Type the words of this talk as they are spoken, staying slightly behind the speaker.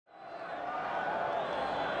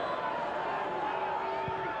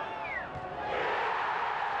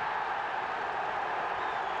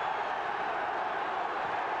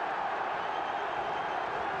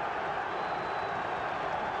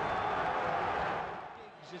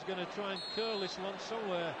He's going to try and curl this one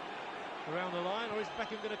somewhere around the line, or is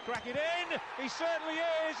Beckham going to crack it in? He certainly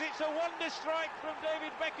is. It's a wonder strike from David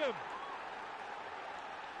Beckham.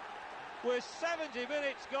 With 70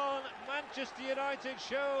 minutes gone, Manchester United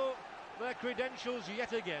show their credentials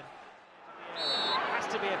yet again. Has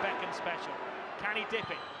to be a Beckham special. Can he dip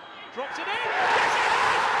it? Drops it in. Yes,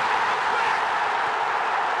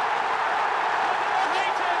 he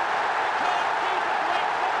does!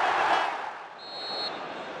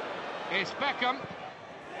 It's Beckham. And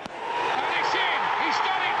it's in. He's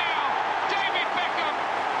done it now. David Beckham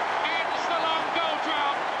ends the long goal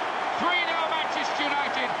drought. 3-0 Manchester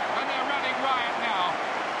United, and they're running riot now.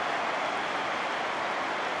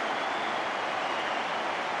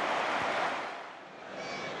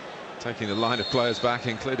 Taking the line of players back,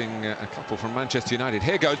 including a couple from Manchester United.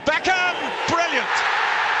 Here goes Beckham! Brilliant!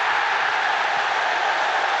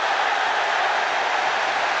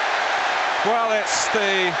 Well, it's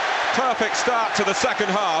the perfect start to the second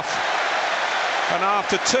half. And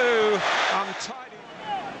after two untidy...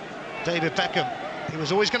 David Beckham, he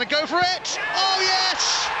was always going to go for it! Oh,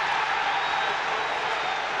 yes!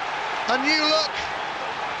 A new look,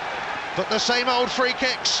 but the same old free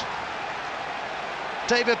kicks.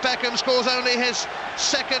 David Beckham scores only his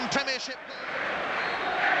second Premiership goal.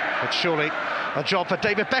 But surely a job for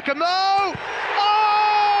David Beckham. No!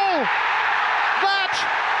 Oh! That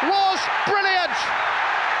was brilliant!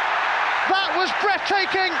 That was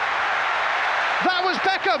breathtaking! That was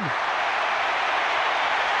Beckham!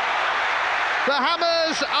 The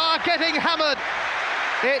Hammers are getting hammered.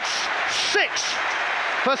 It's 6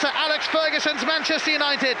 for Sir Alex Ferguson's Manchester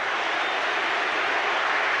United.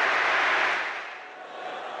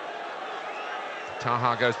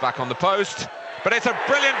 Taha goes back on the post, but it's a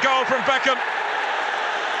brilliant goal from Beckham.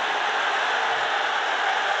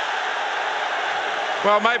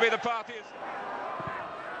 Well, maybe the party is...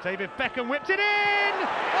 David Beckham whipped it in!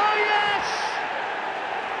 Oh, yes!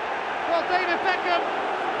 Well, David Beckham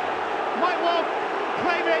might well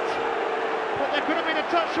claim it, but there could have been a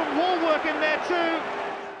touch from Woolwork in there too.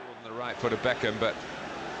 On the right foot of Beckham, but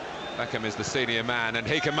Beckham is the senior man, and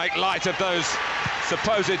he can make light of those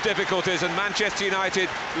supposed difficulties, and Manchester United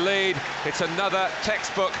lead. It's another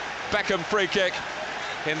textbook Beckham free kick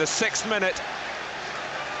in the 6th minute.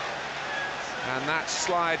 And that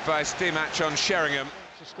slide by Stimac on Sheringham.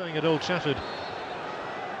 Staying at Old Trafford.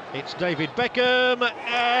 It's David Beckham,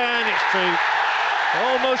 and it's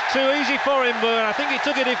almost too easy for him, but I think he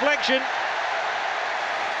took a deflection.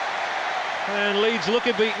 And Leeds look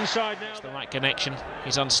a beaten side now. It's the right connection.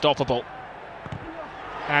 He's unstoppable.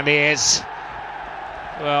 And he is.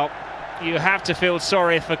 Well, you have to feel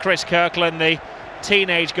sorry for Chris Kirkland, the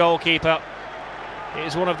teenage goalkeeper. It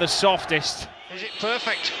is one of the softest. Is it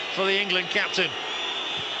perfect for the England captain?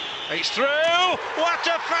 It's through! What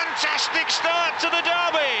a fantastic start to the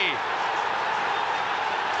derby!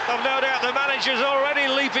 I've no doubt the manager's already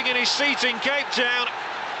leaping in his seat in Cape Town.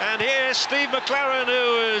 And here's Steve McLaren,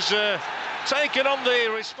 who has taken on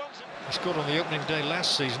the responsibility. He scored on the opening day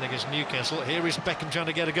last season against Newcastle. Here is Beckham trying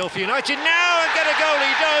to get a goal for United now, and get a goal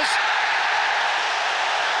he does.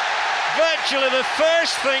 Virtually the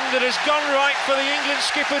first thing that has gone right for the England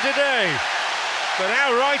skipper today. But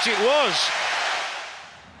how right it was.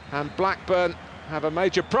 And Blackburn have a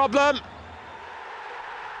major problem.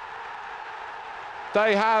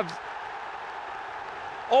 They have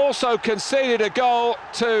also conceded a goal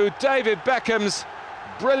to David Beckham's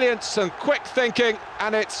brilliance and quick thinking,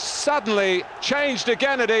 and it's suddenly changed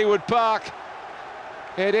again at Ewood Park.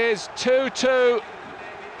 It is 2-2,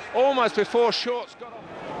 almost before Short's got on.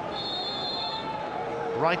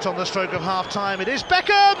 Right on the stroke of half-time, it is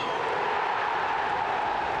Beckham!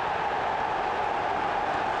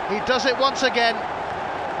 He does it once again.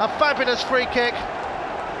 A fabulous free kick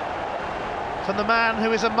from the man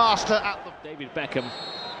who is a master at them. David Beckham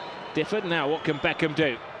differed. Now what can Beckham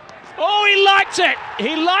do? Oh, he liked it!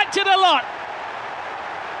 He liked it a lot!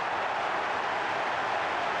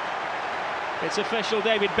 It's official,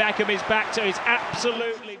 David Beckham is back to his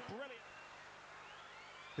absolutely brilliant.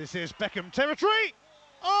 This is Beckham territory.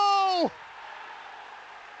 Oh!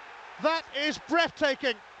 That is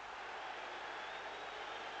breathtaking.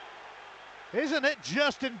 Isn't it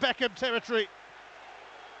just in Beckham territory?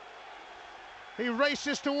 He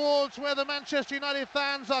races towards where the Manchester United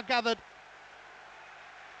fans are gathered.